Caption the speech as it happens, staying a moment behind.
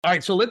All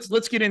right, so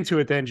let's get into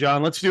it then,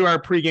 John. Let's do our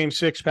pregame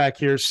six pack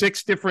here.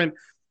 Six different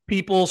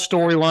people,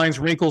 storylines,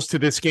 wrinkles to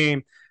this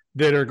game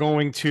that are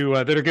going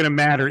to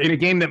matter in a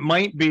game that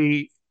might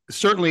be,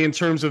 certainly in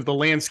terms of the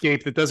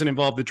landscape that doesn't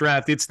involve the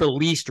draft. It's the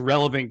least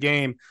relevant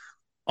game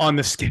on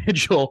the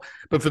schedule,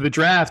 but for the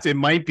draft, it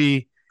might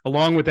be,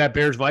 along with that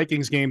Bears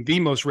Vikings game, the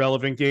most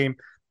relevant game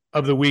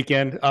of the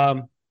weekend.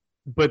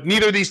 But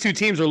neither of these two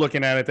teams are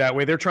looking at it that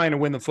way. They're trying to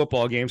win the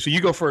football game. So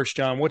you go first,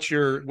 John. What's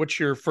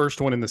your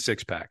first one in the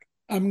six pack?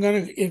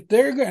 If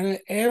they're gonna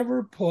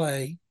ever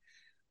play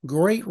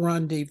great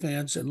run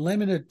defense and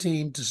limit a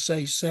team to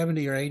say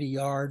 70 or 80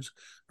 yards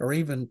or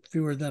even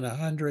fewer than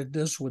 100,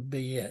 this would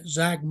be it.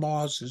 Zach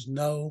Moss is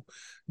no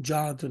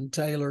Jonathan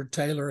Taylor.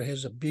 Taylor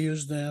has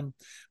abused them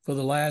for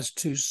the last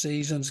two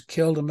seasons,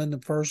 killed them in the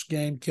first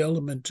game, killed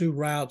them in two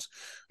routes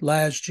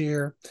last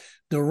year.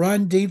 The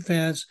run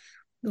defense,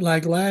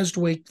 like last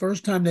week,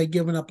 first time they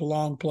given up a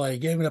long play,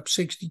 gave it up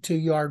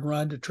 62-yard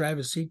run to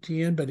Travis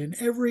Etienne, but in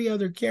every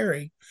other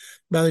carry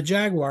by the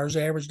Jaguars,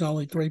 they averaged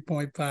only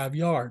 3.5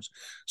 yards.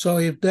 So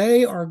if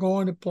they are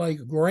going to play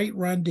great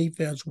run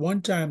defense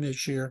one time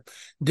this year,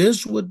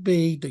 this would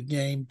be the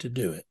game to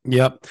do it.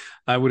 Yep,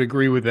 I would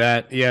agree with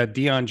that. Yeah,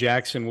 Deion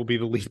Jackson will be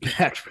the lead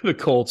back for the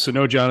Colts, so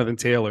no Jonathan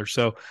Taylor.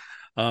 So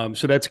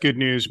that's good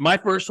news. My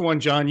first one,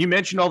 John, you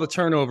mentioned all the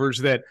turnovers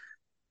that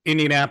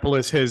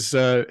Indianapolis has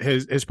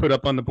put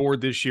up on the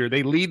board this year.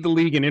 They lead the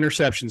league in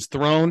interceptions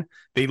thrown.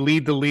 They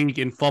lead the league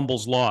in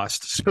fumbles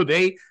lost. So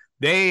they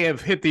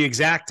have hit the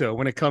exacto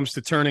when it comes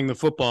to turning the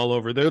football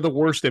over. They're the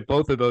worst at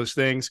both of those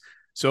things.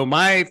 So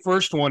my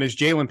first one is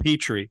Jalen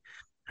Petrie,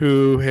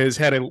 who has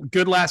had a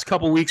good last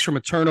couple of weeks from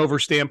a turnover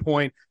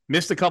standpoint,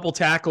 missed a couple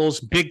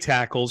tackles, big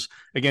tackles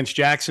against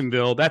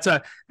Jacksonville. That's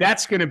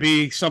going to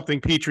be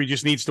something Petrie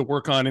just needs to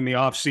work on in the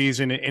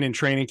offseason and in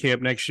training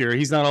camp next year.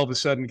 He's not all of a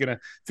sudden going to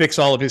fix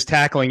all of his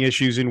tackling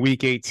issues in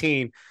week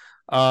 18.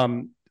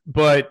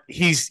 But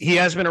he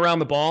has been around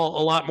the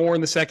ball a lot more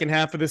in the second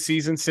half of the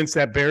season since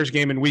that Bears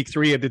game in week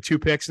 3. He had the 2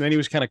 picks, and then he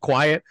was kind of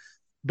quiet,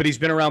 but he's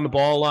been around the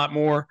ball a lot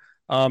more.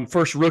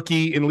 First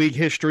rookie in league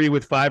history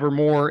with 5 or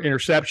more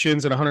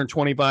interceptions and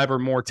 125 or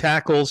more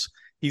tackles.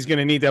 He's going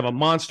to need to have a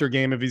monster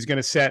game if he's going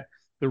to set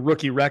the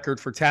rookie record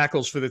for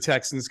tackles for the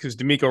Texans, because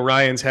D'Amico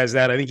Ryans has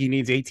that. I think he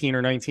needs 18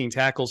 or 19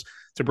 tackles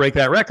to break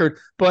that record.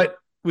 But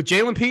with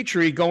Jalen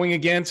Petrie going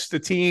against the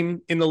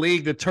team in the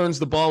league that turns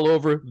the ball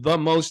over the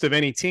most of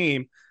any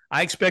team,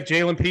 I expect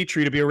Jalen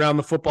Petrie to be around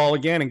the football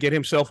again and get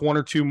himself 1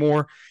 or 2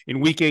 more in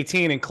week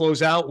 18 and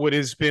close out what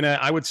has been,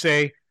 I would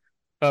say,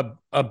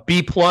 a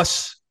B+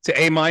 to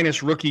A-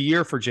 rookie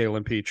year for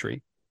Jalen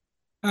Petrie.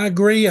 I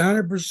agree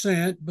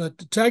 100%, but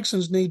the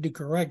Texans need to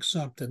correct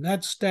something.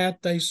 That stat,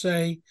 they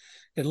say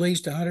at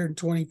least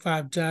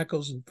 125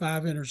 tackles and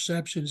 5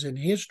 interceptions in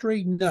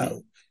history.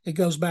 No, it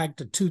goes back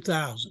to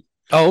 2000.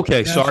 Oh,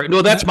 okay. Sorry.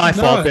 No, that's my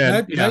fault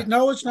then.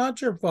 No, it's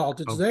not your fault.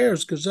 It's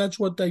theirs, because that's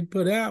what they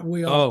put out. And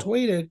we all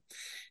tweeted.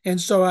 And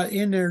so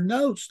in their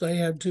notes, they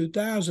have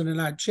 2000, and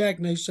I checked,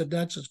 and they said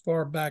that's as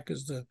far back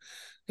as the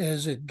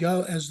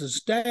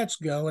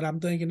stats go. And I'm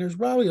thinking there's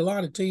probably a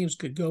lot of teams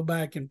could go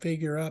back and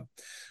figure up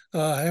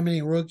how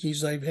many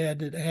rookies they've had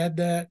that had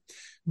that,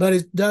 but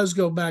it does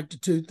go back to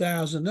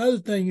 2000. Another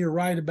thing you're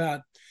right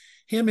about,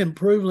 him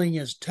improving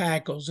his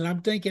tackles. And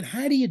I'm thinking,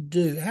 how do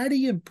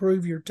you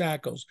improve your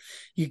tackles?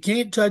 You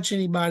can't touch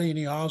anybody in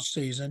the off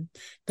season.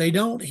 They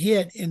don't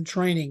hit in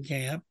training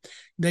camp.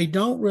 They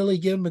don't really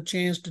give them a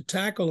chance to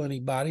tackle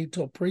anybody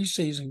until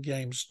preseason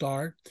games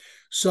start.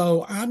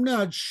 So I'm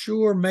not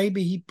sure.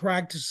 Maybe he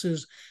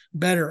practices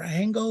better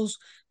angles,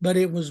 but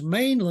it was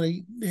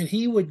mainly that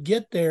he would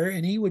get there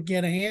and he would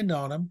get a hand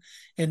on them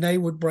and they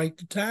would break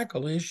the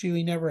tackle issue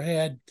he never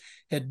had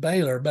at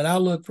Baylor. But I'll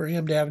look for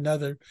him to have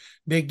another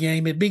big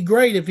game. It'd be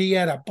great if he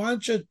had a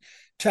bunch of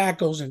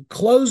tackles and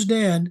closed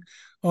in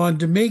on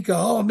D'Amico.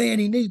 Oh, man,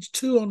 he needs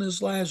 2 on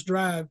this last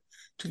drive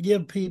to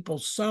give people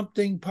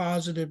something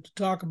positive to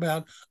talk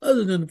about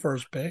other than the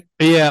first pick.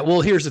 Yeah,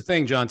 well, here's the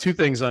thing, John. 2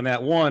 things on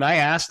that. One, I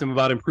asked him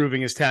about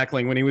improving his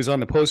tackling when he was on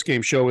the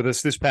postgame show with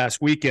us this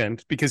past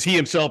weekend, because he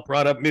himself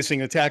brought up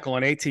missing a tackle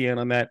on ATN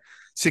on that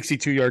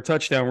 62-yard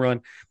touchdown run.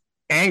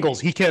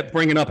 Angles, he kept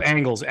bringing up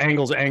angles. And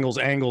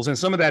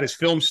some of that is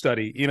film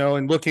study,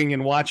 and looking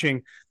and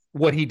watching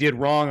what he did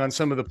wrong on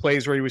some of the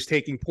plays where he was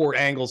taking poor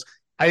angles.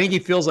 I think he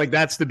feels like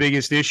that's the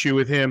biggest issue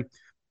with him,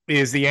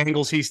 is the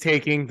angles he's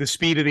taking, the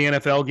speed of the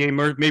NFL game,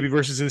 maybe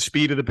versus the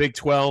speed of the Big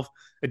 12,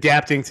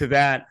 adapting to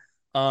that.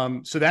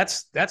 So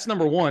that's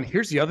number one.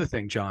 Here's the other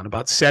thing, John,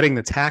 about setting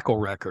the tackle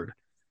record,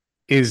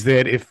 is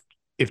that if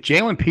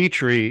Jalen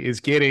Petrie is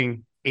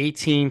getting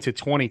 18 to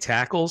 20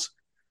 tackles,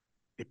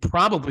 it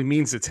probably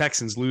means the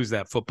Texans lose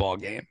that football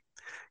game.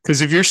 Because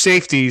if your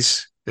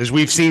safeties, as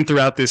we've seen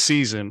throughout this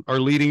season, are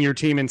leading your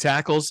team in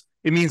tackles,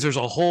 it means there's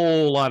a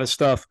whole lot of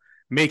stuff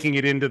making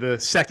it into the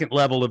second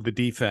level of the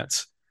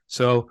defense.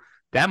 So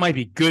that might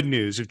be good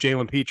news if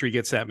Jalen Petrie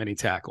gets that many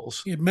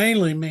tackles. It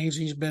mainly means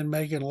he's been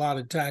making a lot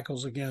of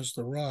tackles against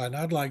the run.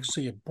 I'd like to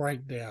see a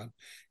breakdown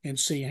and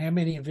see how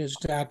many of his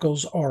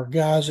tackles are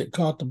guys that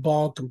caught the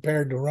ball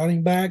compared to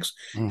running backs.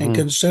 Mm-hmm. And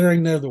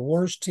considering they're the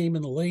worst team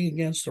in the league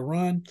against the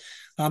run,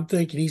 I'm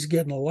thinking he's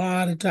getting a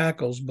lot of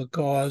tackles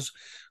because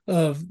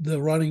of the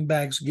running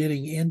backs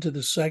getting into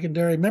the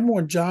secondary. Remember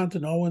when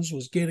Jonathan Owens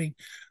was getting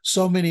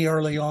so many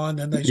early on,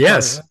 then they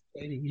started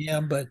rotating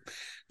him. But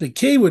the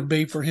key would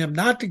be for him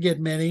not to get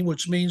many,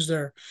 which means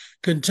they're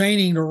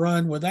containing the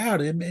run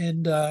without him,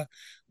 and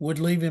would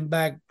leave him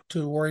back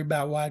to worry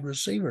about wide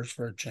receivers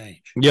for a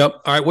change.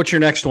 Yep. All right. What's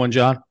your next one,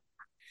 John?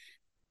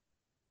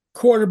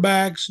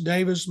 Quarterbacks,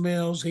 Davis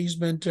Mills, he's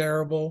been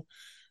terrible.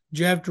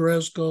 Jeff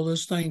Driscoll,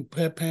 this thing,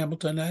 Pep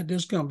Hamilton,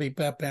 this is going to be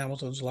Pep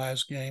Hamilton's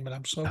last game, and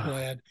I'm so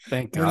glad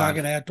we're not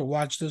going to have to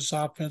watch this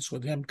offense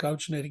with him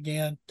coaching it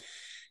again.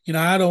 You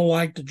know, I don't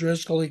like the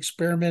Driscoll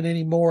experiment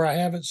anymore. I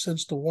haven't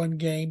since the one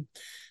game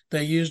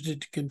they used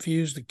it to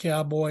confuse the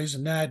Cowboys,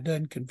 and now it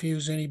doesn't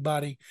confuse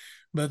anybody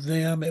but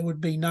them. It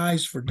would be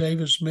nice for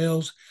Davis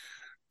Mills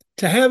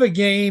to have a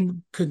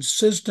game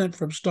consistent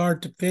from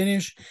start to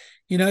finish.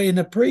 You know, in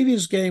the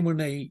previous game when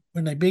they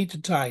beat the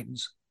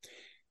Titans,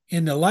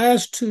 in the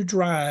last two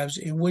drives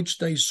in which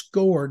they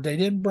scored, they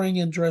didn't bring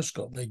in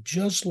Driscoll. They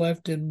just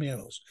left in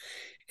Mills.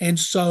 And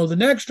so the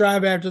next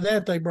drive after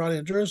that, they brought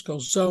in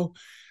Driscoll. So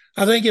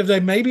I think if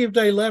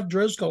they left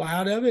Driscoll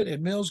out of it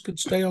and Mills could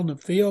stay on the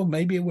field,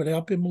 maybe it would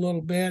help him a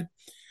little bit.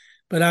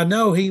 But I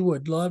know he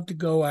would love to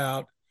go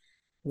out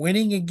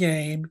winning a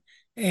game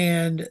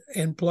and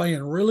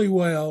playing really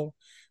well.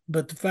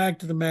 But the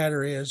fact of the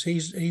matter is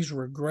he's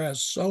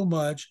regressed so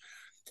much.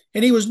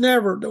 And he'd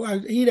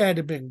had to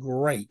have been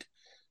great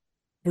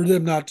for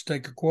them not to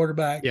take a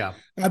quarterback. Yeah.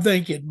 I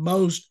think at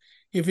most,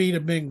 if he'd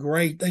have been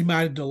great, they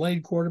might have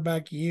delayed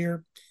quarterback a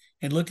year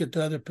and look at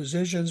the other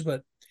positions.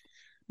 But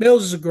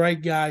Mills is a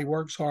great guy. He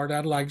works hard.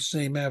 I'd like to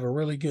see him have a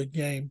really good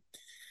game.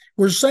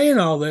 We're saying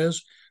all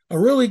this, a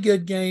really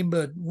good game,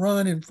 but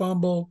run and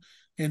fumble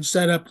and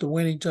set up the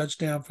winning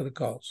touchdown for the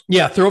Colts.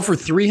 Yeah, throw for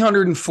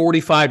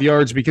 345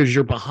 yards because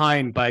you're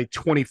behind by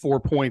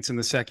 24 points in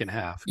the second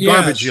half. Yes.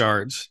 Garbage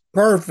yards.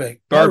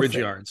 Perfect. Garbage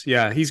yards.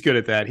 Yeah, he's good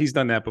at that. He's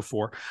done that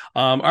before.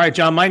 All right,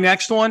 John, my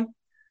next one,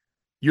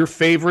 your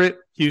favorite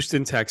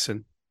Houston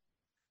Texan,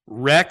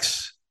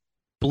 Rex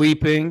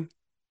bleeping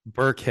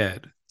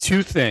Burkhead.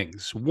 Two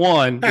things.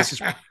 One, this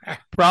is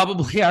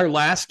probably our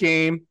last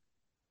game,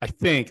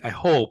 I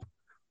hope,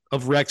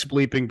 of Rex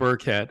bleeping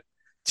Burkhead.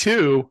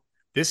 Two,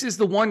 this is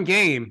the one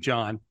game,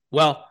 John.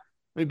 Well,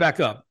 let me back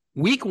up.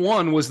 Week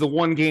 1 was the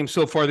one game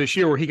so far this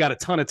year where he got a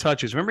ton of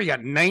touches. Remember, he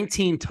got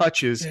 19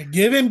 touches. Yeah,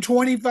 give him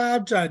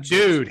 25 touches.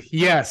 Dude,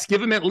 yes.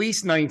 Give him at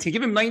least 19.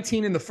 Give him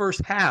 19 in the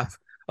first half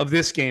of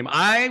this game.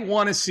 I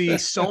want to see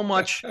so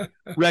much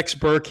Rex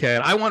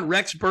Burkhead. I want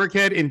Rex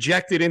Burkhead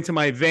injected into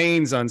my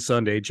veins on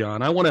Sunday,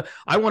 John. I want to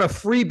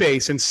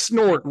freebase and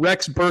snort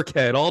Rex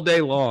Burkhead all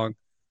day long.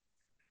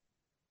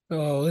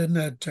 Oh, isn't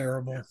that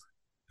terrible?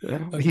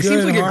 He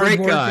seems like a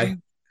great guy.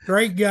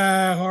 Great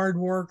guy, hard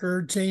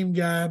worker, team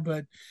guy,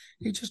 but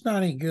he's just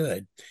not any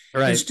good.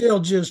 Right. He still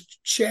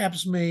just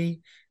chaps my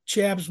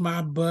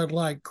butt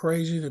like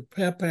crazy. That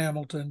Pep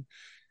Hamilton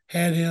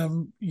had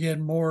him get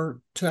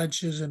more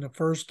touches in the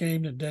first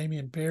game than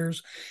Dameon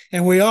Pierce.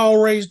 And we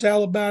all raised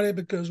hell about it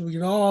because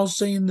we'd all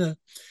seen the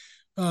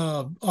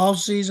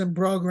off-season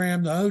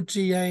program, the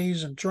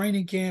OTAs and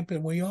training camp,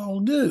 and we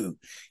all knew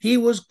he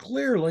was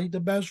clearly the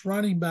best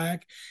running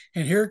back.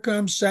 And here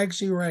comes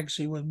Sexy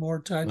Rexy with more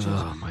touches.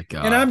 Oh, my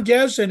God. And I'm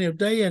guessing if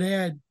they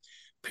had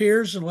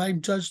Pierce and let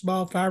him touch the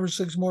ball 5 or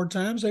 6 more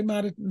times, they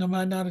might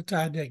not have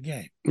tied that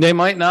game. They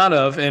might not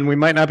have, and we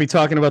might not be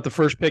talking about the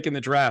first pick in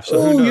the draft.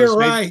 So who knows? You're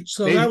right.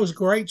 So that was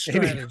great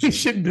strategy. Maybe we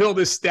should build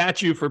a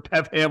statue for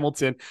Pep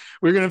Hamilton.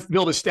 We're going to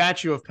build a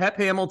statue of Pep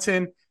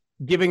Hamilton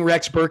giving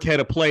Rex Burkhead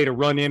a play to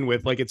run in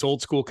with, like it's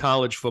old school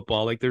college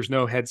football. Like there's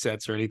no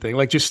headsets or anything.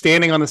 Like just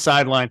standing on the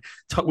sideline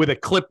with a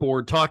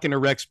clipboard talking to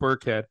Rex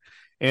Burkhead.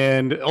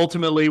 And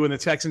ultimately, when the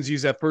Texans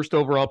use that first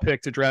overall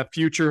pick to draft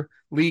future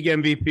league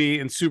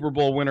MVP and Super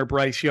Bowl winner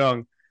Bryce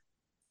Young,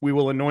 we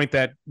will anoint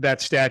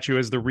that statue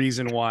as the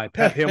reason why.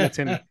 Pep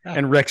Hamilton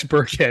and Rex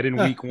Burkhead in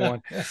week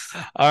 1.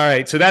 All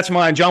right, so that's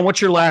mine. John,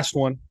 what's your last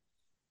one?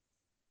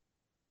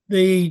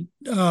 The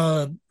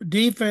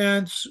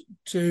defense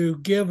to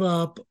give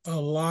up a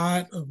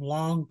lot of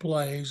long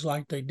plays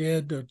like they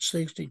did the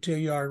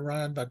 62-yard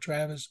run by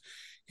Travis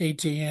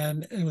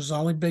Etienne. It was the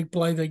only big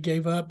play they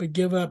gave up, but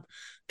give up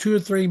 2 or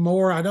 3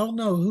 more. I don't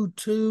know who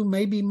to.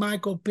 Maybe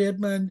Michael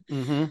Pittman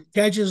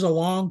catches a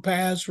long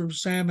pass from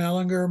Sam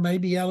Ehlinger.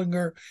 Maybe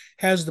Ehlinger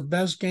has the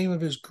best game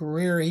of his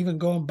career, even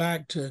going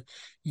back to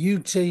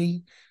UT.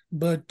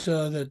 But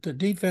that the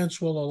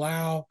defense will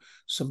allow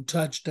some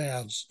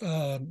touchdowns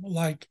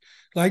like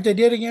they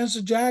did against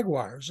the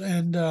Jaguars.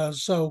 And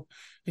so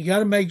you got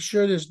to make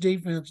sure this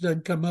defense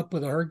doesn't come up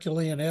with a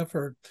Herculean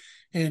effort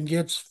and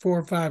gets 4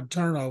 or 5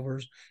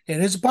 turnovers.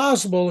 And it's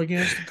possible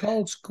against the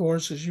Colts, of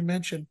course, as you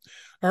mentioned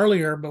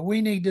earlier, but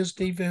we need this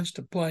defense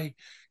to play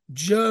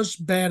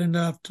just bad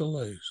enough to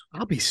lose.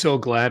 I'll be so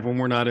glad when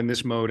we're not in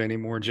this mode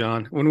anymore,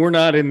 John. When we're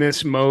not in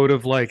this mode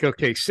of like,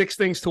 okay, 6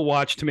 things to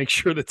watch to make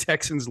sure the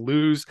Texans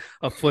lose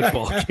a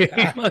football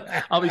game.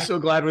 I'll be so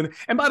glad when.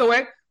 And by the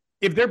way,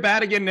 if they're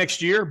bad again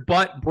next year,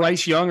 but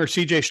Bryce Young or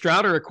CJ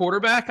Stroud are a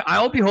quarterback,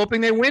 I'll be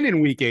hoping they win in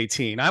week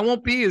 18. I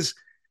won't be as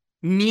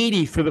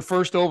needy for the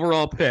first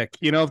overall pick.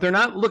 If they're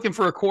not looking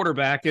for a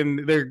quarterback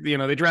and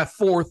they draft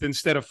 4th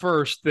instead of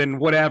 1st, then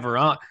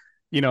whatever.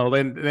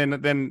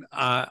 Then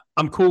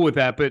I'm cool with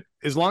that. But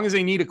as long as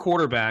they need a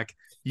quarterback,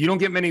 you don't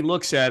get many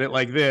looks at it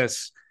like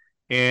this,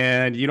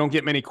 and you don't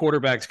get many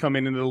quarterbacks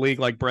coming into the league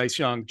like Bryce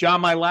Young.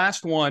 John, my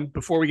last one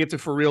before we get to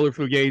for real or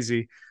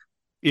fugazi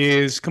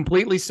is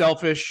completely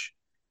selfish,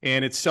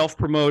 and it's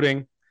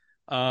self-promoting,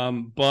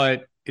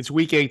 but it's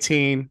week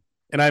 18,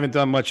 and I haven't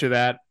done much of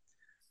that.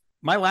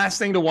 My last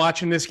thing to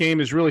watch in this game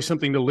is really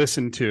something to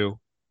listen to.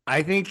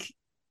 I think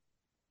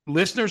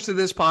listeners to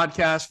this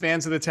podcast,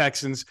 fans of the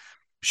Texans,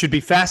 should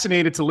be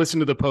fascinated to listen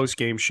to the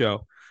post-game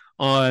show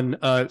on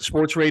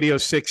Sports Radio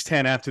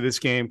 610 after this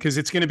game, because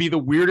it's going to be the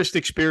weirdest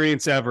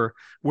experience ever,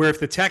 where if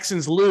the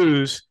Texans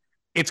lose,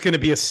 it's going to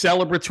be a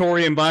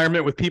celebratory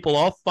environment with people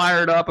all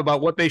fired up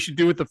about what they should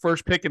do with the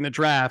first pick in the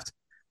draft.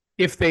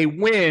 If they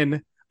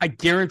win, I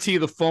guarantee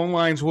the phone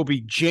lines will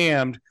be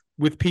jammed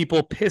with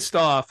people pissed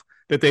off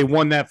that they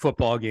won that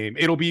football game.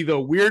 It'll be the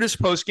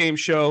weirdest post-game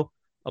show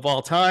of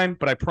all time,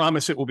 but I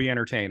promise it will be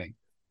entertaining.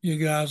 You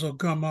guys will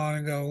come on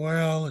and go,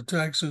 well, the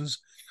Texans,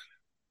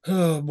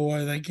 oh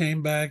boy, they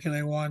came back and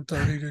they won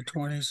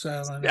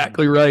 30-27.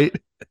 Exactly right.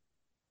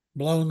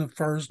 Blown the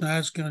first. Now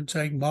it's going to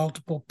take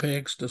multiple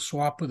picks to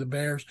swap with the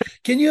Bears.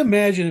 Can you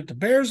imagine if the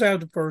Bears have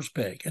the first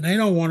pick and they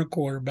don't want a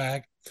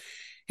quarterback,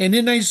 and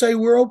then they say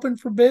we're open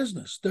for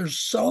business? There's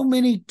so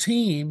many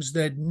teams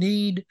that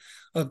need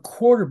a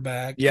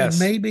quarterback. Yes.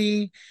 And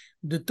maybe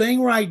the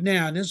thing right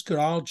now, and this could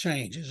all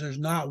change, is there's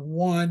not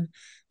one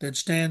that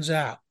stands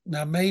out.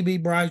 Now, maybe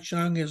Bryce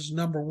Young is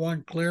number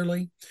one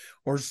clearly,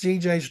 or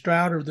CJ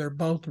Stroud, or they're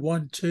both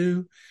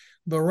 1-2.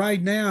 But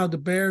right now, the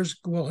Bears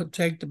will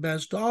take the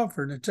best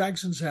offer. And the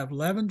Texans have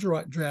 11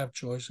 draft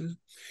choices,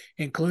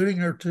 including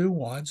their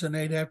 2-1s, and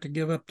they'd have to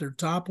give up their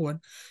top one.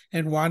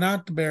 And why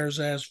not the Bears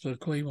ask for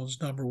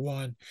Cleveland's number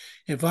one?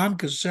 If I'm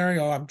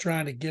Caserio, I'm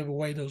trying to give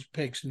away those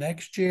picks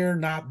next year,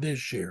 not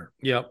this year.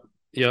 Yep.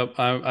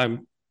 I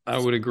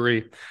would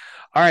agree.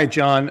 All right,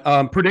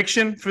 John.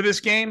 Prediction for this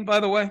game,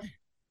 by the way?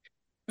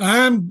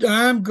 I'm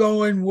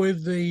going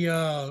with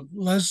the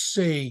let's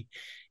see.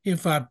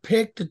 If I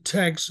picked the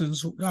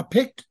Texans, I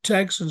picked the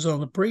Texans on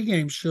the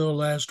pregame show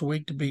last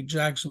week to beat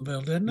Jacksonville,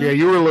 didn't I? Yeah,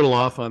 you were a little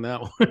off on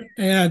that one.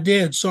 And I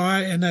did.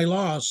 And they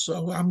lost.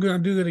 So I'm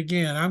going to do it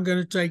again. I'm going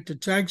to take the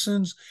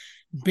Texans,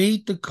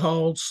 beat the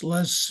Colts.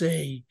 Let's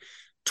see,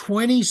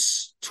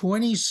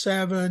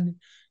 27-7.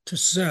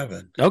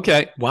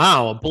 Okay.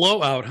 Wow. A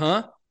blowout,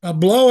 huh? A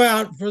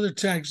blowout for the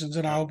Texans,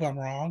 and I hope I'm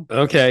wrong.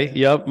 Okay.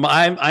 Yep.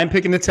 I'm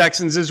picking the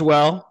Texans as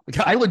well.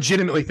 I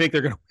legitimately think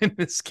they're going to win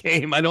this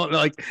game. I don't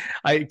know,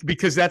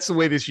 because that's the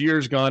way this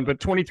year's gone.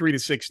 But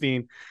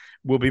 23-16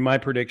 will be my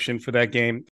prediction for that game.